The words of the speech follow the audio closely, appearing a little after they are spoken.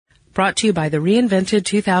Brought to you by the reinvented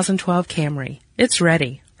 2012 Camry. It's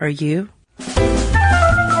ready. Are you?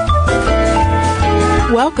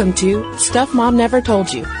 Welcome to Stuff Mom Never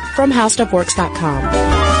Told You from HowStuffWorks.com.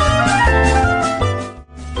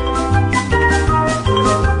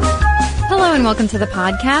 Hello and welcome to the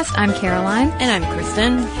podcast. I'm Caroline. And I'm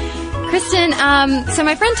Kristen. Kristen, so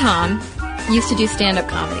my friend Tom used to do stand-up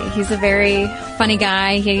comedy. He's a very funny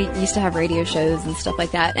guy. He used to have radio shows and stuff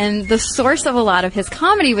like that. And the source of a lot of his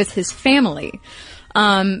comedy was his family.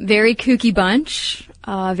 Very kooky bunch,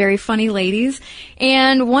 very funny ladies.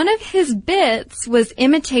 And one of his bits was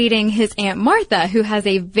imitating his Aunt Martha, who has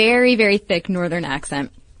a very, very thick northern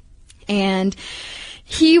accent. And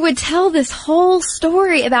he would tell this whole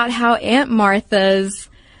story about how Aunt Martha's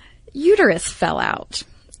uterus fell out.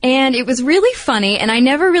 And it was really funny, and I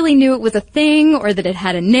never really knew it was a thing, or that it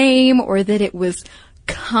had a name, or that it was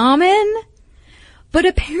common. But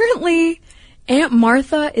apparently, Aunt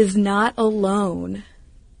Martha is not alone.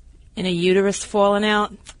 In a uterus falling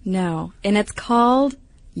out? No. And it's called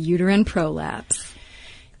uterine prolapse.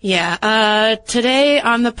 Yeah. Today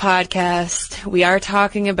on the podcast, we are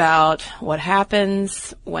talking about what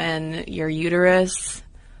happens when your uterus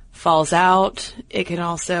falls out. It can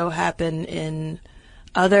also happen in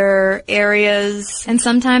other areas. And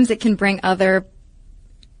sometimes it can bring other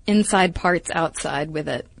inside parts outside with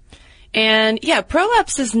it. And yeah,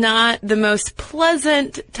 prolapse is not the most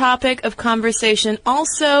pleasant topic of conversation.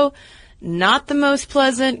 Also, not the most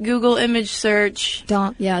pleasant Google image search.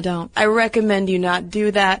 Don't. I recommend you not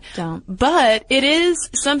do that. Don't. But it is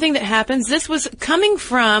something that happens. This was coming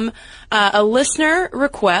from a listener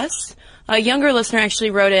request. A younger listener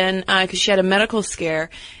actually wrote in because she had a medical scare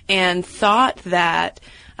and thought that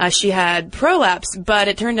she had prolapse, but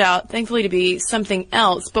it turned out, thankfully, to be something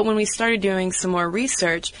else. But when we started doing some more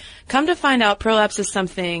research, come to find out prolapse is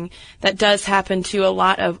something that does happen to a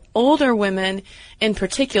lot of older women in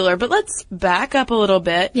particular. But let's back up a little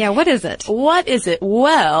bit. Yeah, what is it? What is it?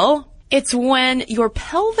 Well, it's when your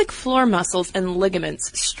pelvic floor muscles and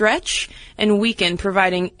ligaments stretch and weaken,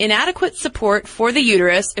 providing inadequate support for the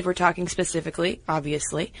uterus, if we're talking specifically,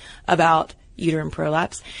 obviously, about uterine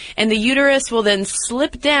prolapse. And the uterus will then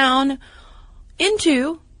slip down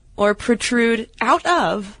into or protrude out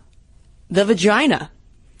of the vagina.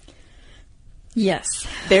 Yes.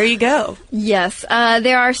 There you go. Yes.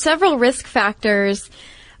 There are several risk factors.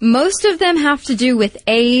 Most of them have to do with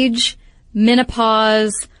age,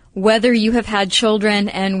 menopause, whether you have had children,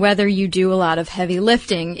 and whether you do a lot of heavy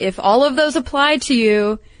lifting. If all of those apply to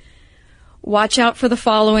you, watch out for the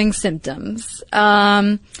following symptoms.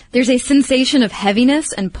 There's a sensation of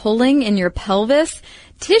heaviness and pulling in your pelvis,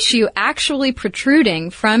 tissue actually protruding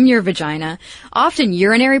from your vagina. Often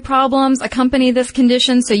urinary problems accompany this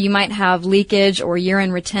condition, so you might have leakage or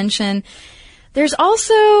urine retention. There's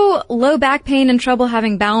also low back pain and trouble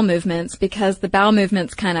having bowel movements, because the bowel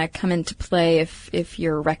movements kind of come into play if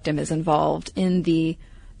your rectum is involved in the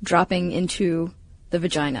dropping into the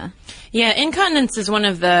vagina. Yeah, incontinence is one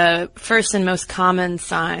of the first and most common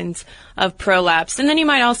signs of prolapse. And then you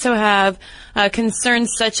might also have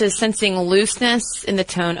concerns such as sensing looseness in the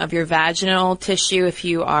tone of your vaginal tissue if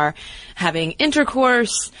you are having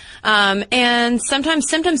intercourse, and sometimes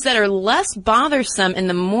symptoms that are less bothersome in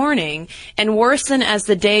the morning and worsen as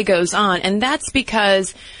the day goes on. And that's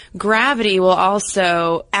because gravity will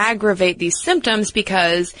also aggravate these symptoms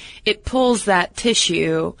because it pulls that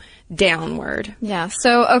tissue downward. Yeah.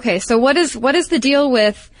 So, okay. So what is the deal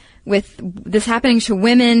with this happening to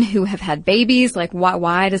women who have had babies? Like,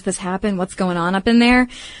 why does this happen? What's going on up in there?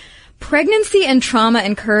 Pregnancy and trauma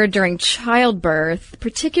incurred during childbirth,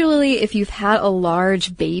 particularly if you've had a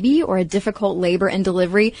large baby or a difficult labor and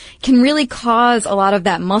delivery, can really cause a lot of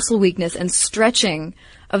that muscle weakness and stretching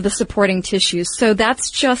of the supporting tissues. So that's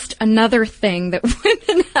just another thing that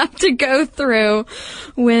women have to go through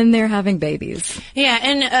when they're having babies. Yeah,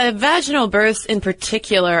 and vaginal births in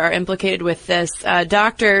particular are implicated with this.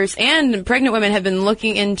 Doctors and pregnant women have been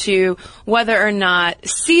looking into whether or not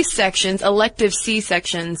C-sections, elective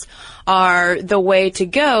C-sections, are the way to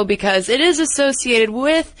go, because it is associated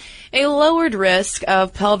with a lowered risk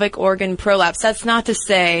of pelvic organ prolapse. That's not to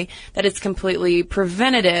say that it's completely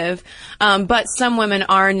preventative, but some women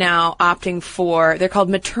are now opting for, they're called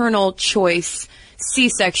maternal choice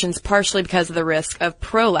C-sections, partially because of the risk of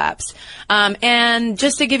prolapse. And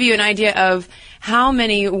just to give you an idea of how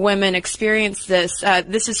many women experience this,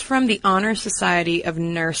 this is from the Honor Society of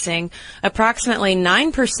Nursing. Approximately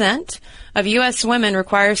 9% of U.S. women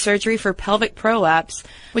require surgery for pelvic prolapse,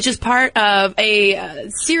 which is part of a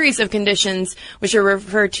series of conditions which are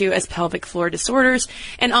referred to as pelvic floor disorders,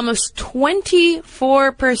 and almost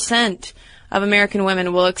 24% of American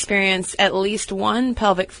women will experience at least one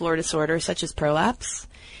pelvic floor disorder, such as prolapse,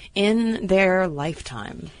 in their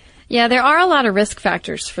lifetime. Yeah, there are a lot of risk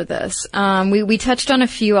factors for this. We touched on a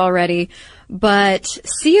few already, but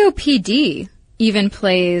COPD even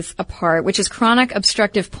plays a part, which is chronic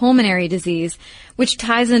obstructive pulmonary disease, which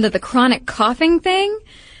ties into the chronic coughing thing.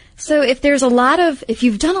 So if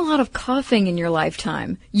you've done a lot of coughing in your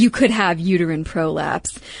lifetime, you could have uterine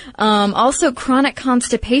prolapse. Also chronic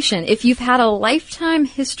constipation. If you've had a lifetime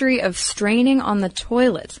history of straining on the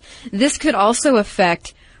toilet, this could also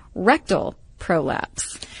affect rectal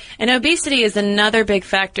prolapse. And obesity is another big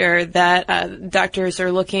factor that doctors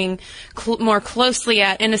are looking more closely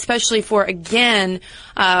at, and especially for, again,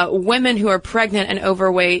 women who are pregnant and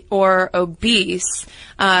overweight or obese.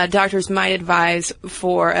 Doctors might advise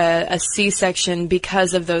for a C-section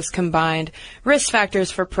because of those combined risk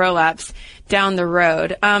factors for prolapse down the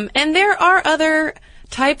road. And there are other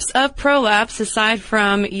types of prolapse aside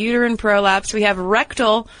from uterine prolapse. We have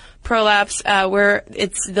rectal prolapse, where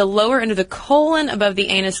it's the lower end of the colon above the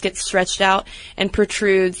anus gets stretched out and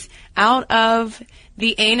protrudes out of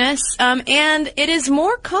the anus. And it is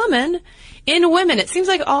more common in women. It seems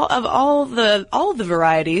like all the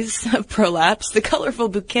varieties of prolapse, the colorful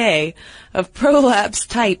bouquet of prolapse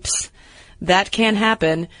types that can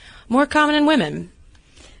happen, more common in women.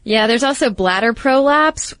 Yeah, there's also bladder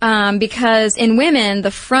prolapse, because in women, the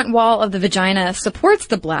front wall of the vagina supports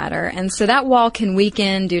the bladder, and so that wall can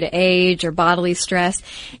weaken due to age or bodily stress.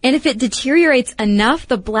 And if it deteriorates enough,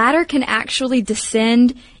 the bladder can actually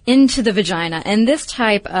descend into the vagina, and this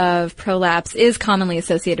type of prolapse is commonly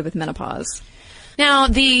associated with menopause. Now,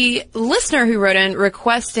 the listener who wrote in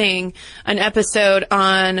requesting an episode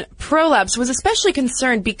on prolapse was especially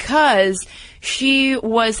concerned because she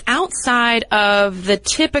was outside of the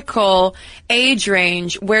typical age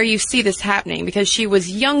range where you see this happening, because she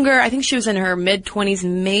was younger. I think she was in her mid-20s,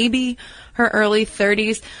 maybe her early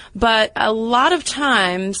 30s. But a lot of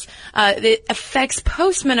times it affects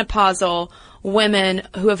postmenopausal women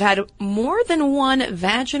who have had more than one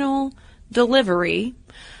vaginal delivery,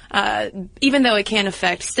 even though it can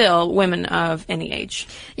affect still women of any age.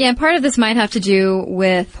 Yeah, and part of this might have to do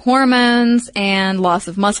with hormones and loss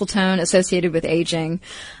of muscle tone associated with aging.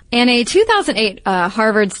 And a 2008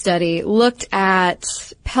 Harvard study looked at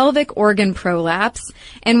pelvic organ prolapse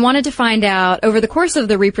and wanted to find out, over the course of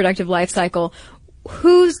the reproductive life cycle,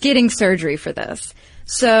 who's getting surgery for this.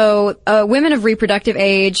 So women of reproductive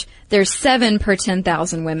age, there's 7 per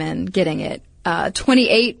 10,000 women getting it.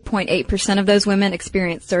 28.8% of those women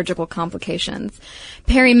experience surgical complications.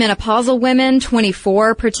 Perimenopausal women,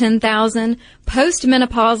 24 per 10,000.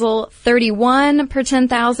 Postmenopausal, 31 per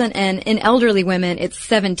 10,000. And in elderly women, it's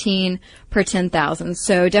 17 per 10,000.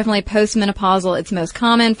 So definitely postmenopausal, it's most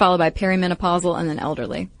common, followed by perimenopausal, and then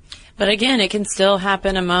elderly. But again, it can still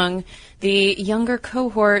happen among the younger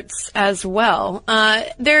cohorts as well.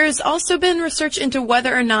 There's also been research into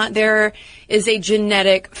whether or not there is a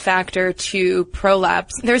genetic factor to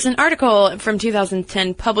prolapse. There's an article from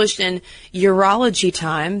 2010 published in Urology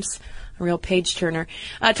Times, a real page turner,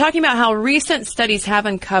 talking about how recent studies have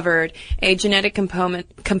uncovered a genetic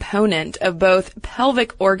component of both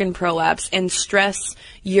pelvic organ prolapse and stress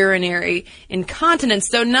urinary incontinence,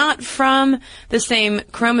 though not from the same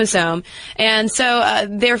chromosome. And so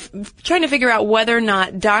they're trying to figure out whether or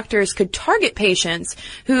not doctors could target patients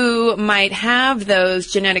who might have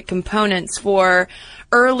those genetic components for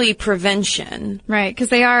early prevention. Right, because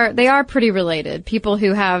they are pretty related. People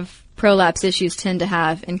who have prolapse issues tend to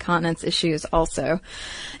have incontinence issues also.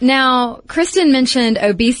 Now, Kristen mentioned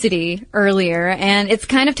obesity earlier, and it's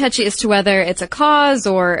kind of touchy as to whether it's a cause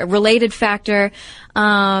or a related factor.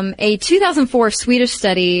 A 2004 Swedish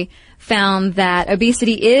study found that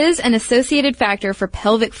obesity is an associated factor for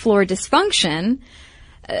pelvic floor dysfunction,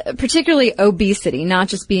 particularly obesity, not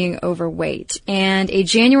just being overweight. And a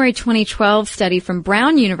January 2012 study from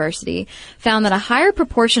Brown University found that a higher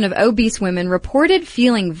proportion of obese women reported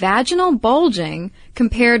feeling vaginal bulging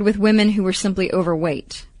compared with women who were simply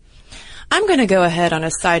overweight. I'm going to go ahead on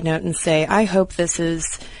a side note and say I hope this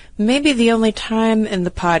is maybe the only time in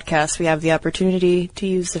the podcast we have the opportunity to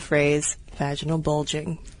use the phrase vaginal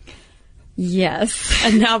bulging. Yes.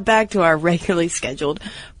 And now back to our regularly scheduled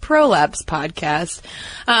Prolapse podcast.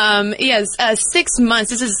 Yes, 6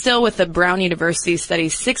 months. This is still with the Brown University study.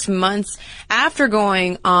 6 months after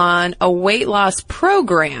going on a weight loss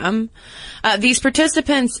program, these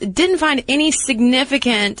participants didn't find any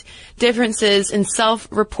significant differences in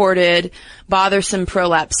self-reported bothersome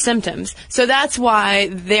prolapse symptoms. So that's why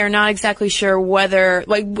they're not exactly sure whether,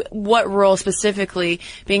 what role specifically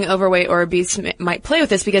being overweight or obese might play with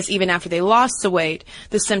this, because even after they lost the weight,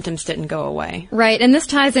 the symptoms didn't go away. Right, and this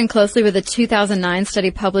ties in closely with a 2009 study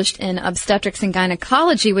published in Obstetrics and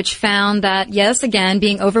Gynecology, which found that, yes, again,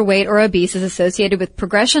 being overweight or obese is associated with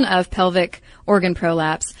progression of pelvic organ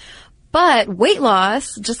prolapse. But weight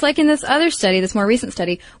loss, just like in this other study, this more recent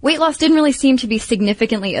study, weight loss didn't really seem to be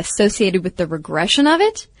significantly associated with the regression of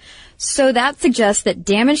it. So that suggests that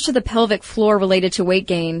damage to the pelvic floor related to weight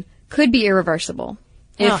gain could be irreversible.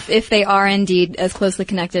 If they are indeed as closely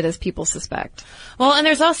connected as people suspect. Well, and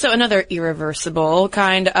there's also another irreversible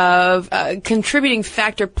kind of contributing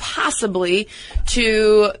factor possibly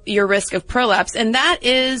to your risk of prolapse, and that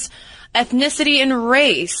is ethnicity and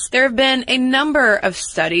race. There have been a number of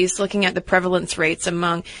studies looking at the prevalence rates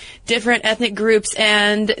among different ethnic groups,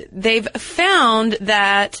 and they've found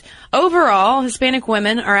that overall Hispanic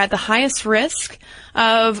women are at the highest risk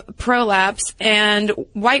of prolapse, and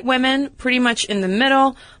white women pretty much in the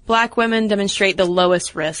middle. Black women demonstrate the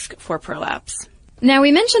lowest risk for prolapse. Now,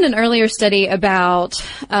 we mentioned an earlier study about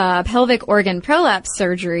pelvic organ prolapse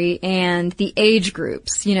surgery and the age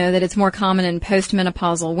groups, that it's more common in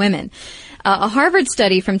postmenopausal women. A Harvard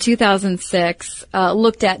study from 2006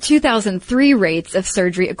 looked at 2003 rates of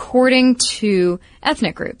surgery according to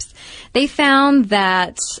ethnic groups. They found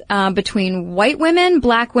that between white women,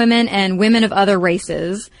 black women, and women of other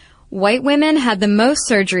races, white women had the most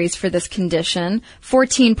surgeries for this condition,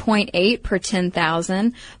 14.8 per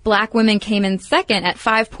 10,000. Black women came in second at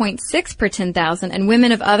 5.6 per 10,000, and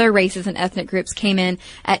women of other races and ethnic groups came in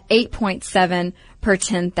at 8.7 per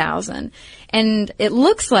 10,000. And it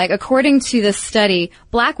looks like, according to this study,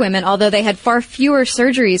 black women, although they had far fewer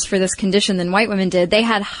surgeries for this condition than white women did, they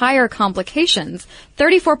had higher complications.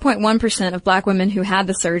 34.1% of black women who had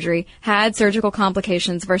the surgery had surgical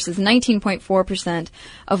complications versus 19.4%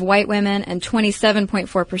 of white women and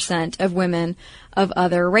 27.4% of women of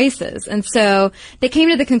other races. And so they came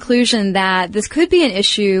to the conclusion that this could be an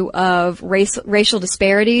issue of racial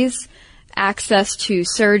disparities, access to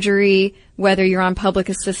surgery, whether you're on public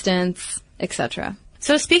assistance, etc.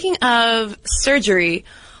 So speaking of surgery,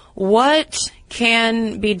 what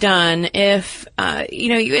can be done if,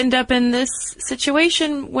 you end up in this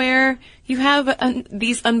situation where you have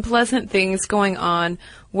these unpleasant things going on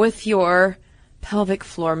with your pelvic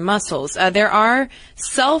floor muscles? There are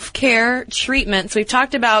self-care treatments. We've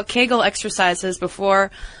talked about Kegel exercises before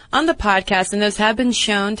on the podcast, and those have been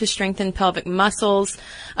shown to strengthen pelvic muscles.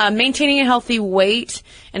 Maintaining a healthy weight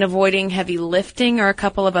and avoiding heavy lifting are a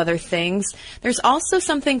couple of other things. There's also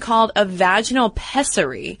something called a vaginal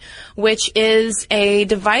pessary, which is a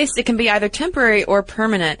device that can be either temporary or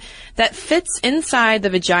permanent that fits inside the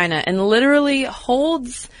vagina and literally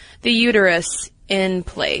holds the uterus in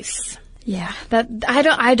place. Yeah,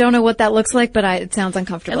 I don't know what that looks like, but it sounds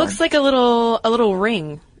uncomfortable. It looks like a little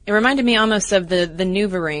ring. It reminded me almost of the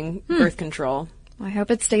NuvaRing birth control. I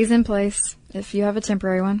hope it stays in place if you have a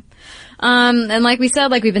temporary one. And like we said,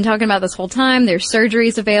 like we've been talking about this whole time, there's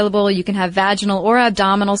surgeries available. You can have vaginal or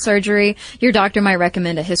abdominal surgery. Your doctor might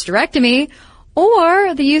recommend a hysterectomy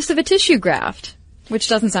or the use of a tissue graft, which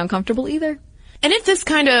doesn't sound comfortable either. And if this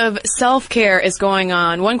kind of self-care is going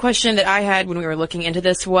on, one question that I had when we were looking into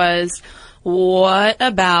this was, what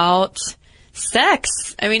about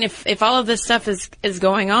sex? I mean, if all of this stuff is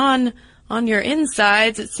going on your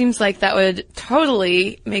insides, it seems like that would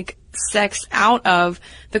totally make sex out of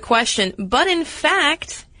the question. But in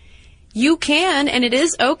fact, you can, and it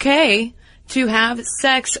is okay to have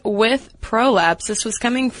sex with prolapse. This was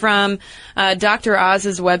coming from Dr.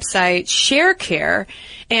 Oz's website, ShareCare,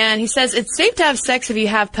 and he says it's safe to have sex if you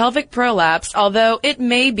have pelvic prolapse, although it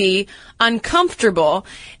may be uncomfortable.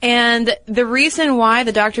 And the reason why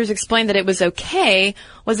the doctors explained that it was okay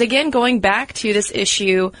was, again, going back to this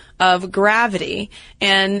issue of gravity.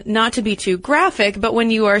 And not to be too graphic, but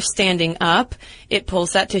when you are standing up, it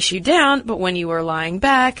pulls that tissue down, but when you are lying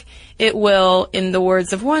back, it will, in the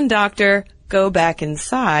words of one doctor, go back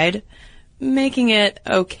inside, making it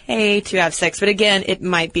okay to have sex. But again, it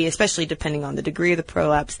might be, especially depending on the degree of the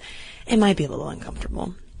prolapse, it might be a little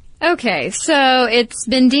uncomfortable. Okay, so it's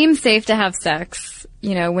been deemed safe to have sex,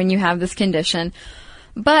 when you have this condition.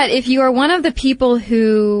 But if you are one of the people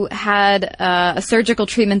who had a surgical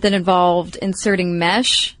treatment that involved inserting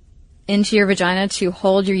mesh into your vagina to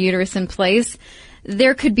hold your uterus in place,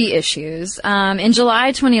 there could be issues. In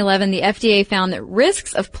July 2011, the FDA found that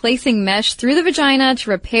risks of placing mesh through the vagina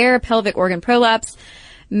to repair pelvic organ prolapse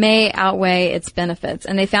may outweigh its benefits.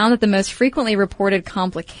 And they found that the most frequently reported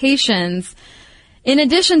complications, in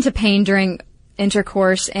addition to pain during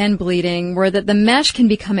intercourse and bleeding, were that the mesh can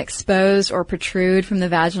become exposed or protrude from the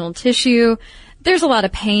vaginal tissue. There's a lot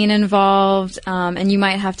of pain involved, and you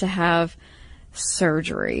might have to have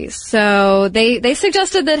surgery. So they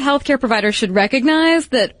suggested that healthcare providers should recognize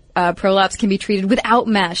that prolapse can be treated without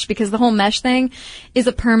mesh, because the whole mesh thing is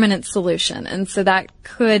a permanent solution. And so that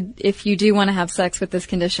could, if you do want to have sex with this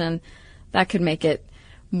condition, that could make it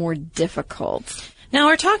more difficult. Now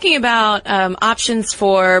we're talking about options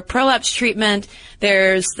for prolapse treatment.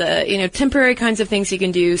 There's the temporary kinds of things you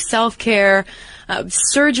can do, self-care,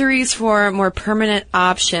 surgeries for more permanent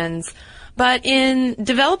options. But in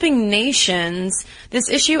developing nations, this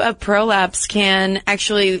issue of prolapse can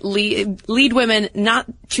actually lead women not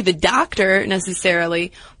to the doctor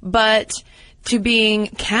necessarily, but to being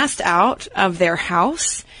cast out of their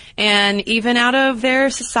house and even out of their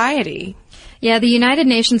society. Yeah, the United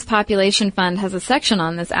Nations Population Fund has a section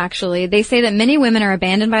on this, actually. They say that many women are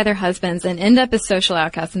abandoned by their husbands and end up as social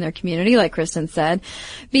outcasts in their community, like Kristen said,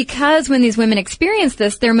 because when these women experience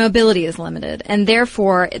this, their mobility is limited, and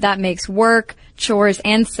therefore that makes work, chores,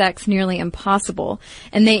 and sex nearly impossible.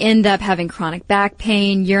 And they end up having chronic back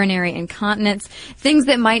pain, urinary incontinence, things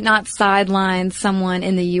that might not sideline someone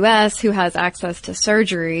in the U.S. who has access to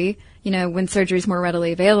surgery, when surgery is more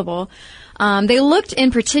readily available. They looked in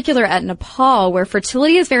particular at Nepal, where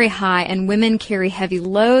fertility is very high and women carry heavy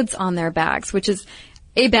loads on their backs, which is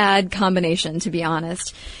a bad combination, to be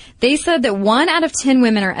honest. They said that 1 out of 10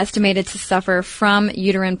 women are estimated to suffer from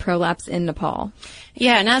uterine prolapse in Nepal.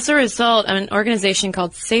 Yeah, and as a result, an organization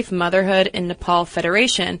called Safe Motherhood in Nepal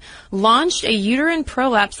Federation launched a uterine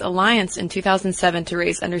prolapse alliance in 2007 to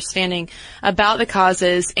raise understanding about the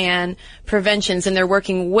causes and preventions, and they're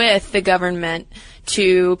working with the government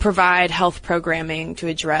to provide health programming to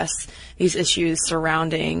address these issues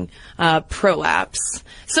surrounding prolapse.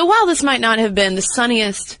 So while this might not have been the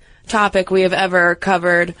sunniest topic we have ever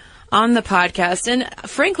covered on the podcast, and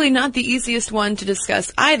frankly not the easiest one to discuss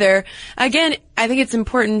either, again, I think it's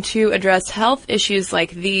important to address health issues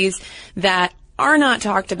like these that are not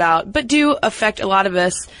talked about, but do affect a lot of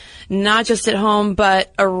us, not just at home,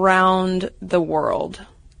 but around the world.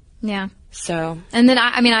 Yeah. So. And then,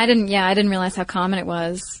 I didn't realize how common it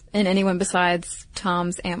was in anyone besides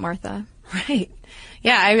Tom's Aunt Martha. Right.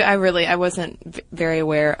 Yeah, I wasn't very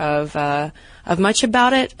aware of much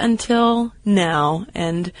about it until now.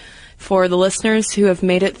 And for the listeners who have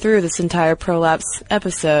made it through this entire prolapse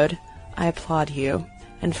episode, I applaud you.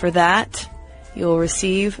 And for that, you'll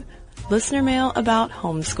receive listener mail about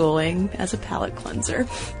homeschooling as a palate cleanser.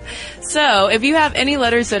 So, if you have any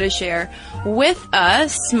letters to share with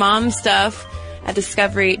us,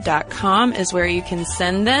 momstuff@discovery.com is where you can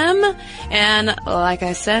send them. And like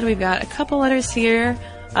I said, we've got a couple letters here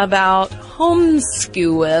about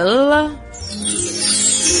homeschool.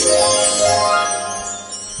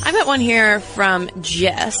 I got one here from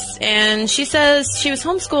Jess, and she says she was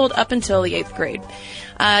homeschooled up until the 8th grade.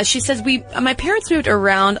 She says, my parents moved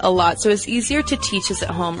around a lot, so it's easier to teach us at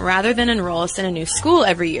home rather than enroll us in a new school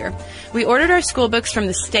every year. We ordered our school books from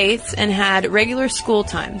the States and had regular school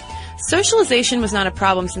time. Socialization was not a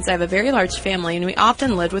problem since I have a very large family and we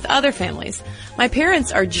often lived with other families. My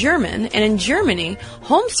parents are German, and in Germany,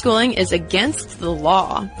 homeschooling is against the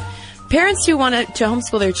law. Parents who want to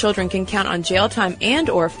homeschool their children can count on jail time and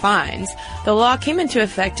or fines. The law came into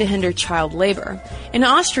effect to hinder child labor. In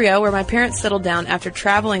Austria, where my parents settled down after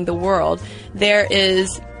traveling the world, there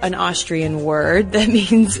is an Austrian word that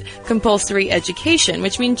means compulsory education,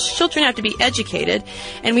 which means children have to be educated,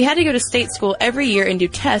 and we had to go to state school every year and do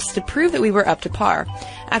tests to prove that we were up to par.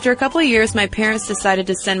 After a couple of years, my parents decided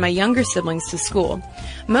to send my younger siblings to school.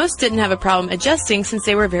 Most didn't have a problem adjusting since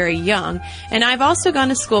they were very young, and I've also gone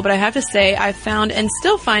to school, but I have to say I've found and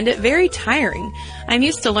still find it very tiring. I'm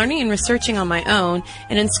used to learning and researching on my own,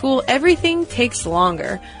 and in school everything takes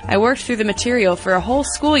longer. I worked through the material for a whole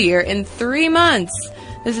school year in 3 months.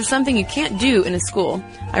 This is something you can't do in a school.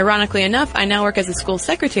 Ironically enough, I now work as a school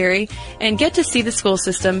secretary and get to see the school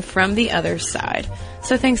system from the other side.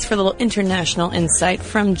 So thanks for the little international insight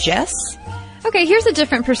from Jess. Okay, here's a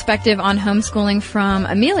different perspective on homeschooling from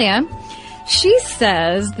Amelia. She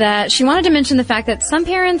says that she wanted to mention the fact that some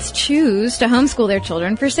parents choose to homeschool their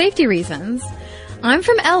children for safety reasons. I'm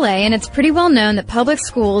from LA, and it's pretty well known that public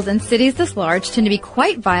schools in cities this large tend to be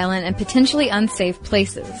quite violent and potentially unsafe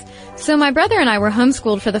places. So my brother and I were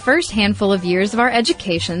homeschooled for the first handful of years of our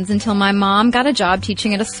educations until my mom got a job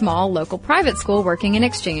teaching at a small local private school working in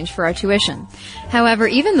exchange for our tuition. However,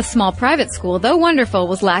 even the small private school, though wonderful,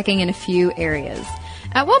 was lacking in a few areas.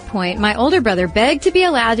 At what point, my older brother begged to be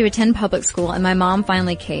allowed to attend public school, and my mom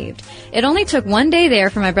finally caved. It only took one day there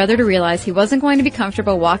for my brother to realize he wasn't going to be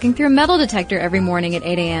comfortable walking through a metal detector every morning at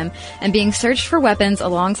 8 a.m. and being searched for weapons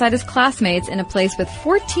alongside his classmates in a place with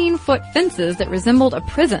 14-foot fences that resembled a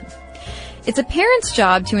prison. It's a parent's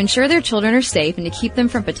job to ensure their children are safe and to keep them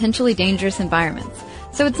from potentially dangerous environments.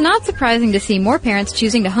 So it's not surprising to see more parents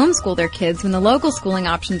choosing to homeschool their kids when the local schooling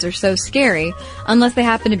options are so scary, unless they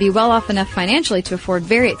happen to be well off enough financially to afford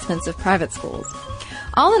very expensive private schools.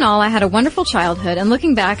 All in all, I had a wonderful childhood, and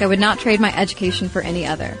looking back, I would not trade my education for any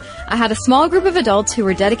other. I had a small group of adults who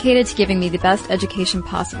were dedicated to giving me the best education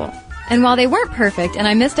possible. And while they weren't perfect, and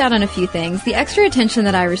I missed out on a few things, the extra attention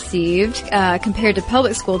that I received, compared to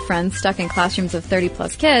public schooled friends stuck in classrooms of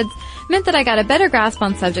 30-plus kids, meant that I got a better grasp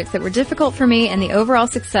on subjects that were difficult for me, and the overall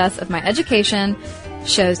success of my education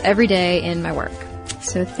shows every day in my work.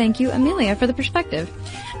 So thank you, Amelia, for the perspective.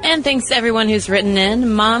 And thanks to everyone who's written in.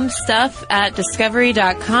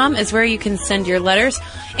 momstuff@discovery.com is where you can send your letters.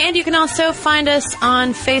 And you can also find us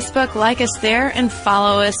on Facebook, like us there, and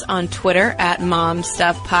follow us on Twitter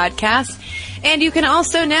 @momstuffpodcast. And you can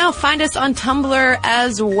also now find us on Tumblr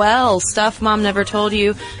as well,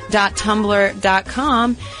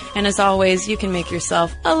 stuffmomnevertoldyou.tumblr.com. And as always, you can make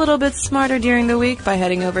yourself a little bit smarter during the week by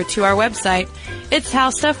heading over to our website. It's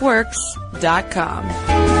howstuffworks.com.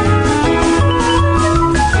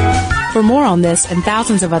 For more on this and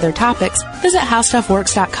thousands of other topics, visit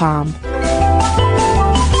howstuffworks.com.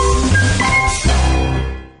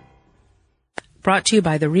 Brought to you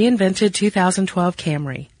by the reinvented 2012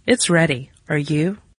 Camry. It's ready. Are you?